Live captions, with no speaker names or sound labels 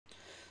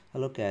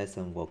Hello guys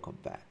and welcome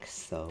back.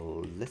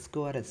 So let's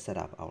go ahead and set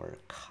up our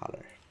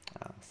color.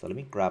 So let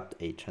me grab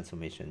a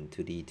transformation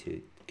 2D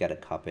to get a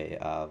copy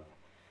of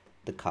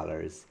the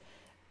colors,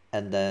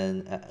 and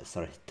then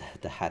sorry,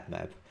 the head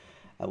map.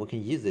 We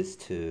can use this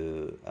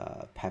to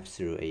pass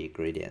through a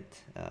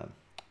gradient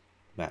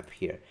map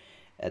here,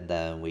 and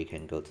then we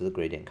can go to the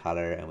gradient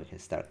color and we can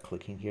start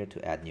clicking here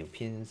to add new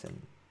pins,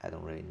 and I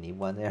don't really need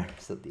one there,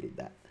 so delete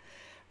that.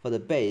 For the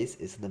base,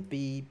 it's gonna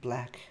be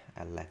black.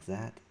 I like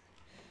that.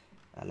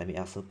 Let me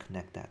also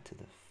connect that to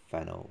the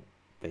final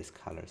base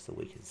color so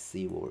we can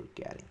see what we're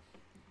getting.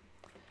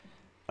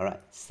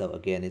 Alright, so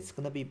again, it's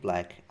gonna be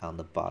black on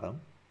the bottom,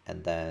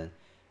 and then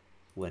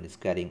when it's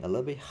getting a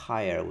little bit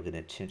higher, we're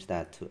gonna change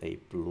that to a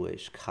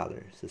bluish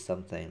color. So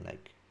something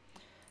like,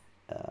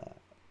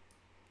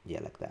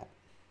 yeah, like that.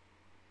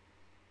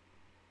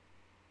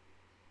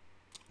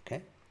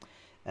 Okay,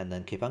 and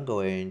then keep on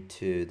going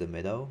to the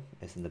middle.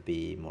 It's gonna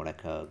be more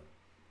like a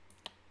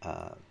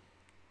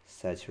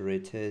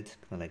saturated,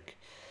 kind of like,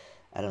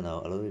 I don't know,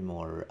 a little bit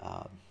more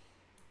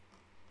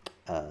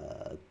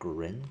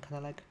green, kind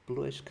of like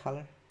bluish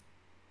color,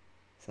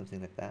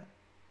 something like that.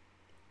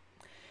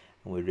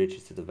 When we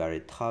reach to the very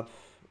top,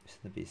 it's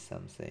gonna be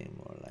something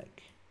more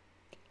like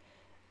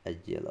a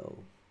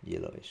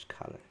yellowish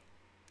color,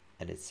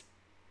 and it's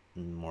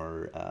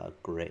more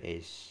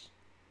grayish.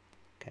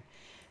 Okay,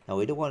 now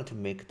we don't want to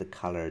make the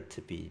color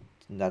to be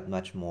not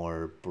much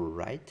more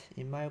bright.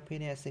 In my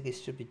opinion, I think it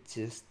should be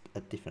just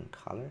a different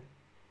color.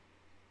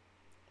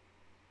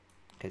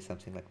 Okay,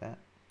 something like that.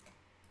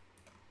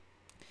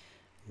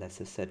 Less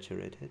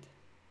saturated.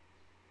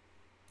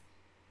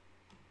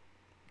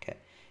 Okay,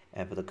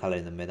 and for the color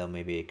in the middle,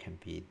 maybe it can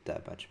be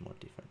that much more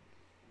different.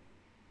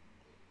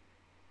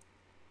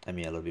 I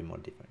mean, a little bit more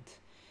different.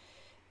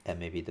 And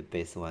maybe the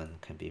base one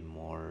can be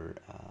more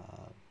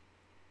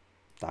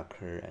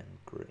darker and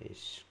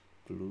grayish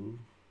blue.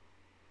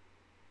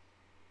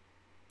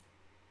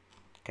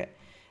 Okay,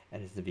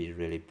 and it's to be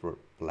really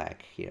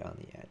black here on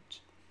the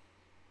edge.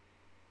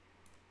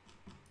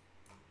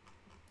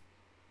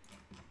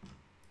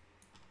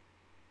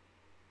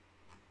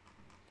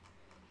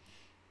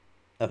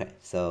 Okay,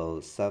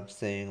 so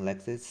something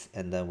like this,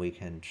 and then we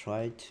can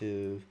try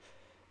to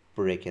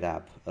break it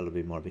up a little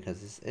bit more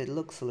because it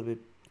looks a little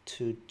bit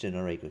too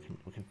generic.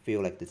 We can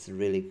feel like this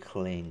really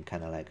clean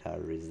kind of like a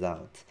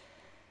result.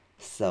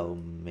 So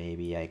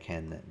maybe I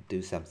can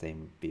do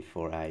something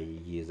before I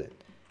use it.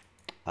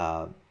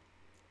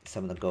 So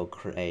I'm gonna go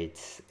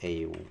create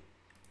a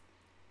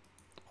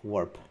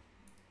warp,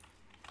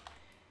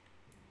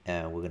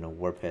 and we're gonna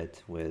warp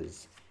it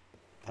with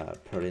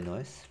pearly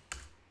noise.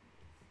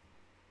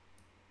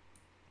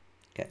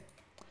 Okay,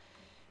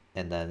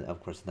 and then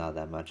of course not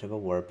that much of a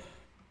warp,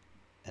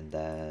 and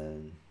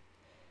then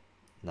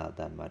not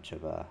that much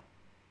of a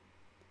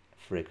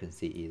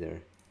frequency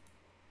either.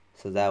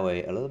 So that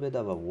way a little bit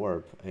of a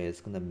warp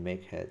is gonna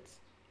make it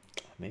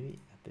maybe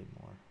a bit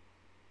more.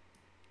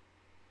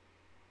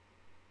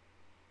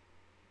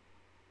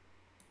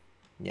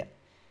 Yeah,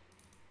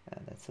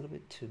 that's a little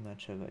bit too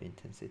much of an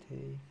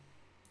intensity.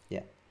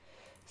 Yeah,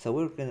 so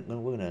we're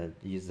gonna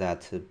use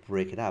that to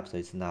break it up so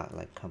it's not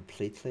like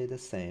completely the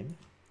same.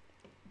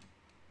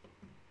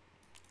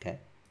 Okay,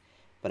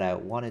 but I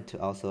wanted to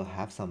also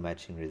have some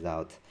matching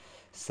result,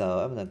 so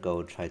I'm gonna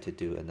go try to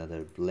do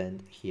another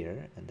blend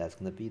here, and that's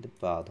gonna be the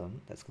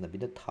bottom, that's gonna be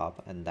the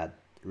top, and that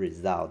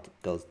result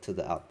goes to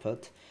the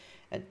output.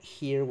 And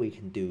here we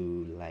can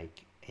do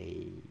like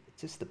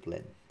just a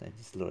blend. I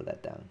just lower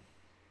that down.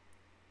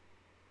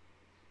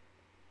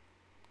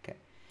 Okay,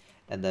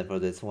 and then for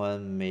this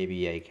one,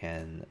 maybe I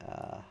can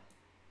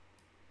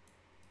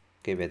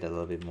give it a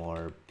little bit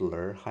more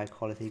blur, high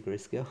quality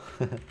grayscale.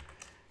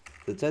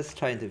 So just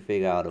trying to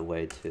figure out a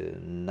way to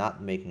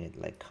not making it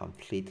like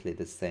completely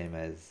the same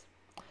as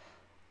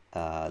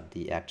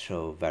the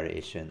actual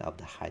variation of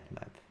the height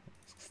map.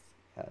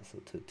 So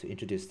to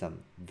introduce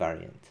some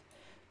variant.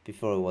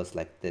 Before it was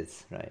like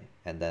this, right?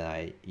 And then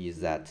I use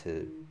that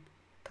to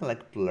kind of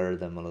like blur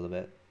them a little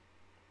bit.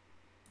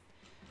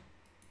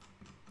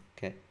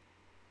 Okay.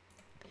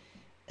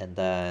 And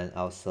then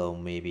also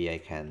maybe I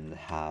can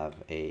have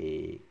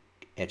a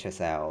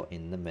HSL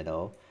in the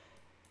middle,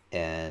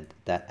 and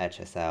that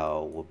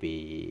HSL will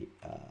be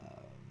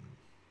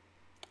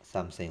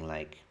something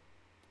like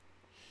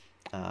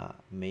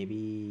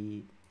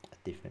maybe a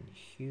different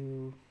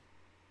hue,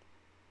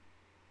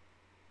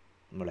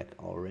 more like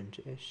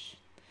orange-ish,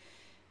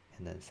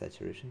 and then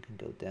saturation can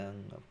go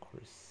down, of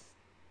course.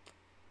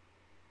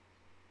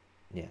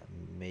 Yeah,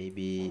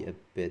 maybe a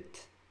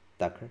bit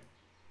darker.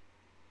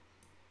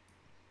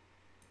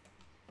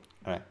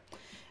 All right,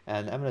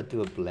 and I'm gonna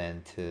do a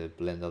blend to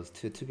blend those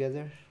two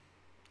together,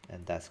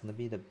 and that's gonna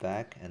be the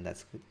back, and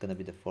that's gonna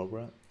be the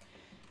foreground.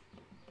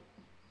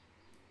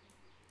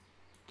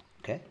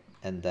 Okay,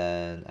 and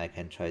then I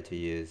can try to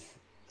use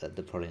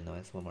the pearly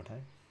noise one more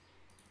time.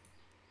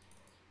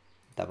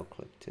 Double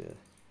click to,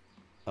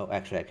 oh,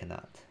 actually I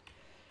cannot.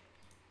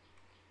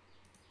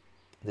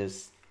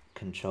 There's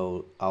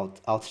Control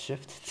Alt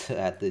Shift to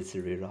add this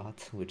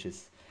reroute, which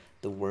is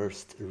the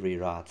worst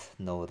rewrite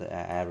node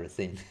I ever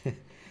seen.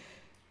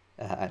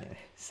 Anyway,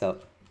 so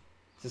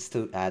just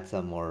to add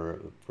some more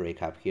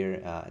breakup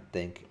here, I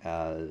think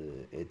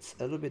it's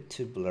a little bit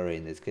too blurry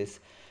in this case.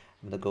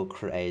 I'm gonna go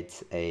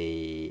create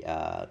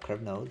a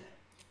curve node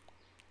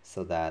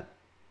so that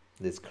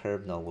this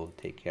curve node will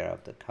take care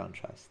of the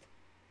contrast.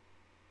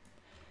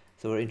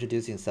 So we're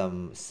introducing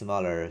some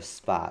smaller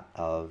spot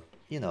of,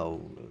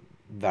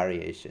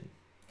 variation.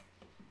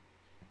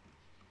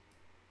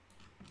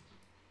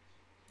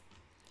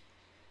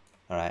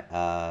 All right,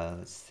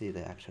 let's see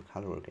the actual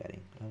color we're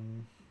getting.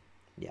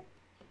 Yeah.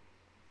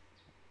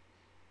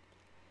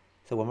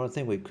 So one more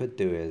thing we could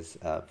do is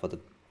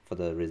for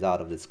the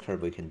result of this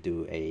curve, we can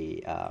do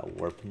a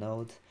warp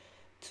node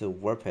to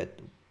warp it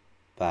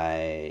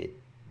by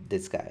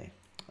this guy,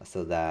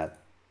 so that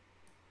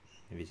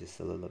maybe just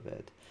a little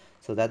bit,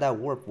 so that that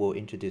warp will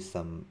introduce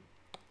some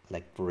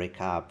like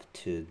break up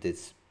to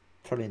this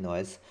pearly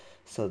noise,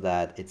 so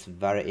that its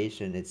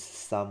variation it's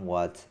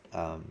somewhat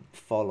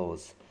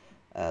follows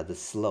the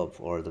slope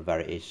or the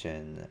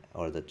variation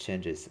or the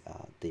changes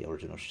the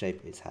original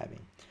shape is having.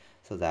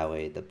 So that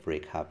way the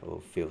breakup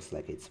feels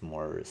like it's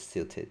more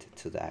suited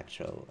to the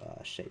actual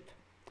shape.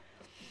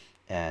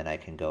 And I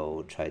can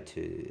go try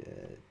to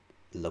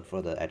look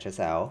for the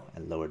HSL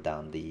and lower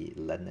down the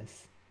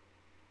leadness.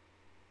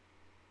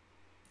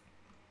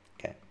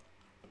 Okay.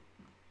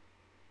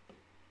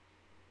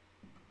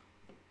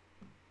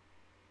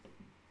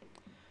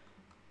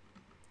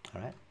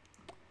 All right.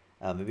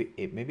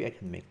 Maybe I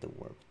can make the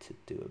warp to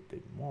do a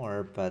bit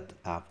more, but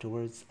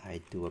afterwards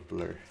I do a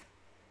blur.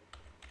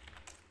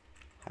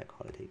 High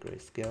quality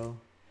grayscale.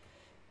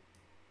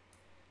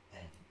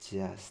 And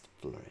just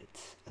blur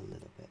it a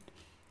little bit.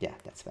 Yeah,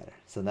 that's better.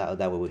 So now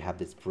that way we have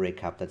this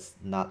breakup that's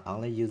not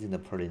only using the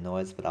pearly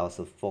noise, but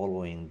also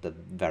following the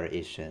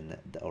variation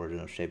the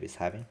original shape is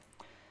having.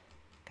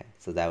 Okay,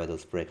 so that way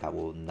those breakup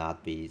will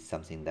not be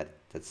something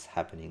that's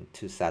happening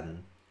too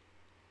sudden.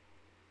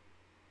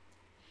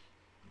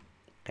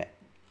 Okay.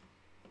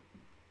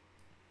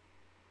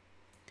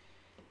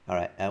 All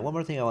right, and one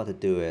more thing I want to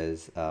do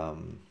is, let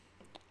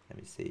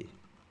me see.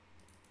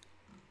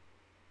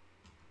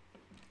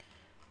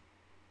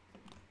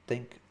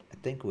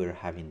 I think we're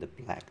having the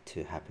black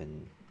to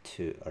happen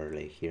too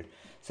early here.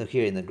 So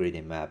here in the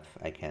gradient map,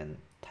 I can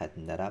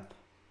tighten that up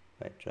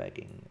by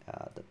dragging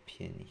the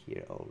pin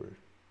here over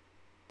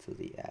to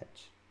the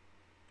edge,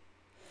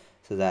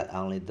 so that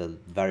only the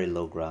very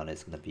low ground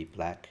is going to be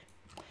black.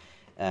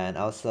 And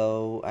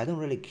also, I don't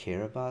really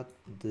care about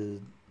the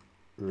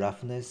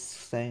roughness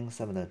thing,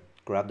 so I'm going to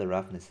grab the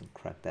roughness and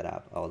crank that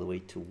up all the way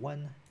to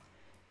 1,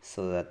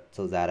 so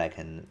that I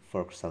can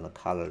focus on the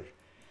color,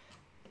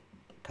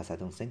 because I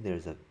don't think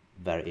there's a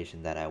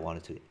variation that I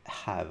wanted to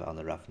have on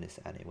the roughness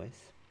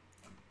anyways.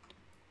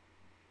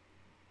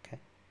 Okay,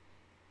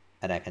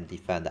 and I can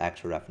define the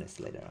actual roughness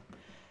later on.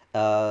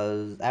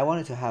 I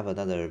wanted to have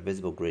another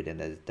visible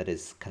gradient that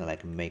is kind of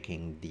like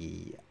making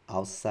the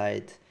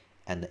outside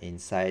and the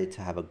inside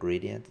to have a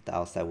gradient. The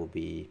outside will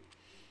be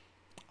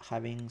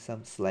having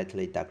some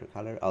slightly darker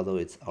color, although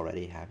it's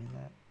already having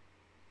that.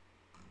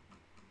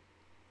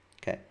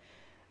 Okay,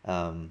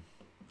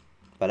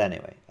 but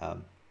anyway,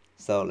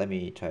 so let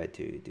me try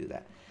to do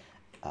that.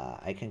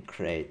 I can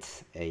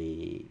create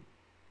a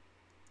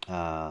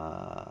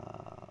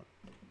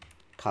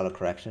color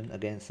correction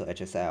again, so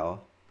HSL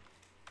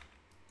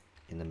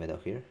in the middle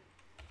here.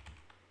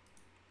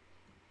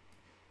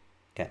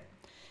 Okay,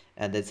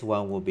 and this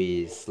one will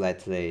be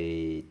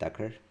slightly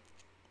darker,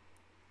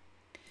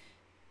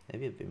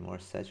 maybe a bit more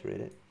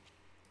saturated,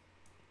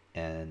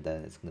 and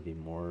then it's going to be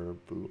more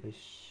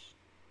bluish.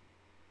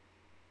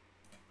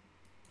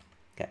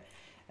 Okay,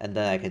 and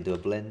then I can do a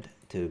blend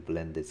to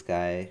blend this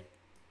guy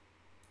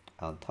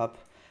on top.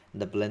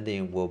 The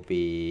blending will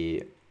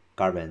be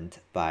governed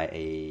by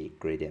a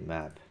gradient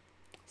map,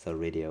 so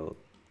radial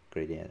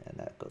gradient, and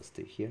that goes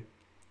to here.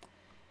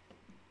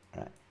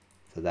 All right,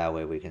 so that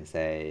way we can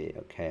say,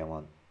 okay, I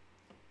want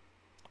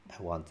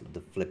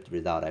the flipped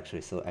result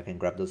actually, so I can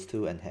grab those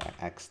two and hit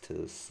X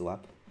to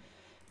swap,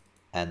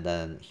 and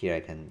then here I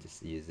can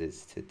just use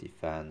this to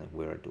define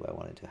where do I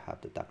want it to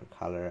have the darker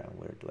color and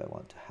where do I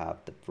want to have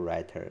the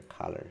brighter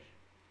color,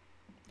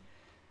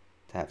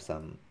 to have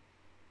some,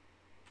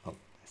 oh,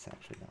 that's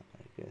actually not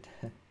very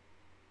good.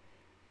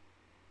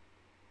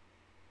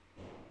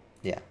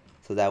 Yeah,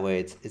 so that way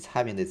it's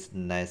having this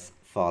nice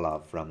fall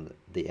off from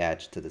the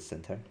edge to the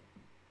center.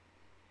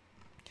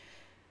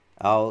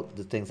 All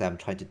the things I'm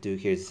trying to do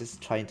here is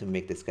just trying to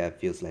make this guy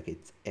feels like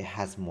it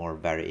has more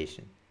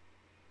variation.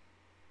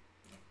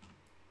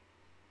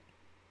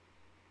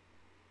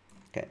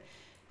 Okay,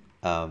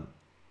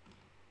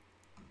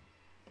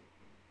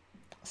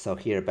 so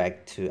here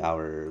back to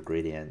our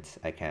gradient,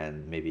 I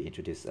can maybe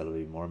introduce a little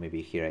bit more.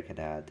 Maybe here I can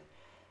add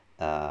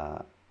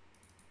a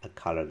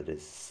color that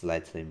is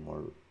slightly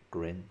more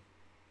green.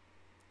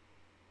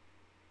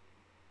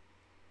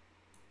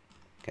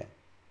 Okay.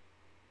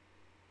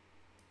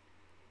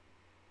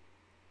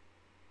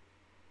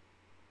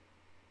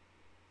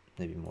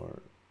 Maybe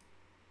more,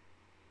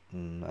 I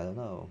don't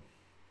know.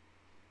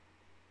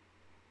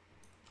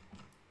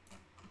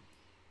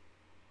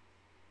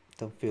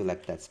 don't feel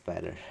like that's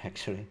better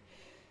actually,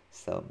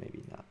 so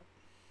maybe not.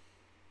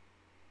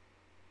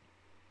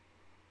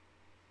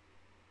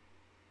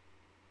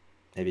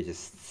 Maybe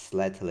just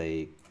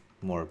slightly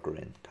more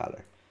green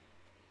color.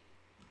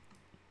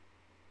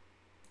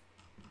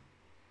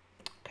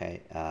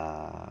 Okay,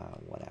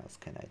 what else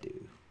can I do?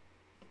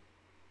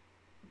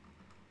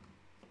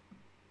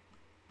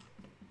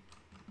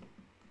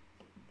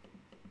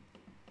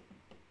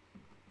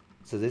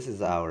 So this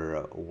is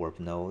our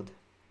warp node.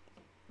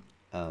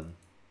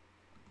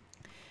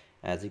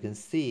 As you can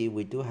see,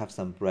 we do have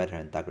some brighter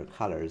and darker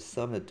colors,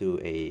 so I'm going to do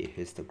a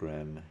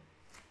histogram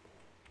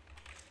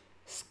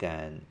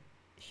scan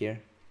here.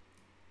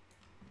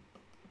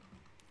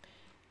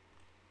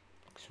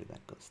 Make sure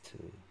that goes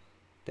to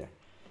there.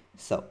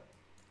 So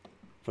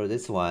for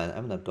this one,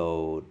 I'm going to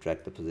go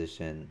drag the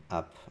position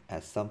up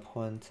at some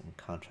point and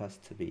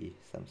contrast to be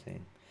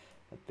something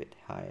a bit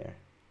higher.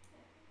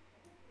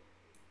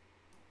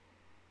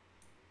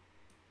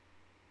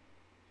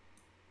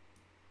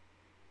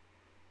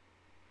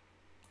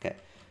 Okay,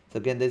 so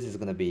again, this is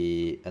going to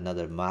be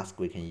another mask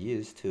we can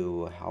use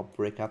to help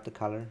break up the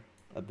color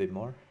a bit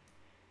more.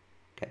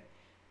 Okay,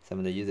 so I'm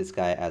going to use this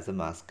guy as a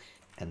mask,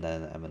 and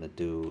then I'm going to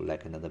do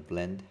like another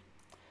blend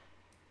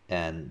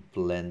and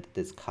blend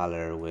this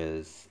color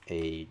with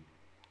a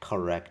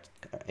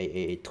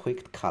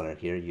tweaked color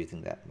here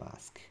using that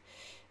mask.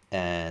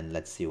 And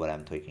let's see what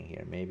I'm tweaking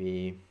here.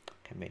 Maybe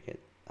I can make it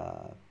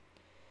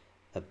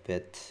a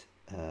bit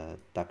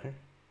darker.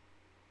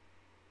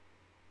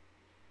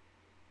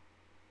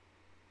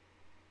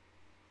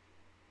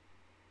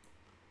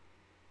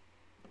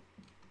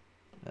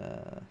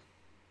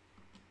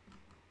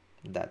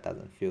 That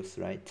doesn't feel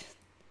right.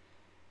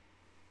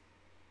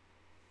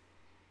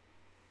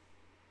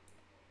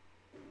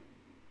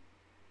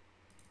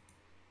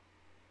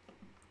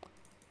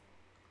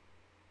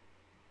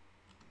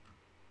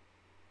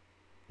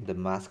 The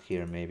mask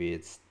here, maybe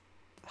it's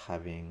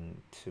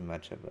having too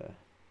much of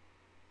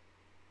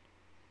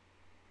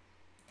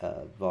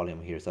a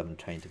volume here, so I'm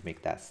trying to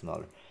make that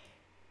smaller.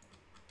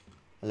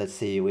 Let's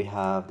see, we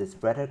have this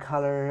brighter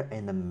color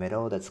in the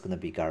middle that's gonna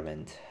be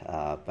governed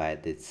by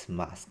this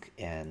mask,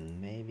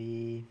 and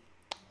maybe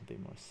a bit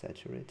more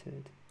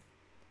saturated.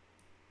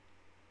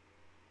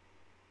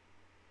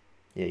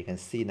 Yeah, you can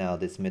see now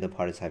this middle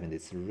part is having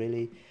this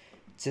really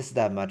just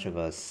that much of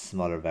a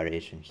smaller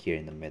variation here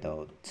in the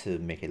middle to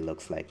make it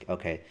looks like,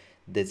 okay,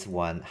 this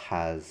one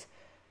has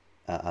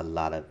a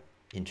lot of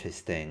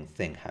interesting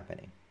thing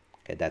happening.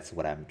 Okay, that's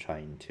what I'm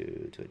trying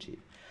to achieve.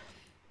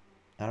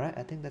 Alright,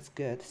 I think that's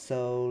good.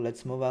 So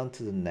let's move on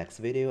to the next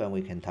video and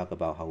we can talk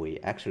about how we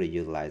actually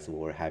utilize what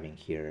we're having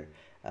here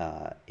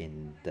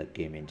in the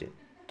game engine.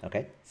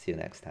 Okay, see you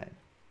next time.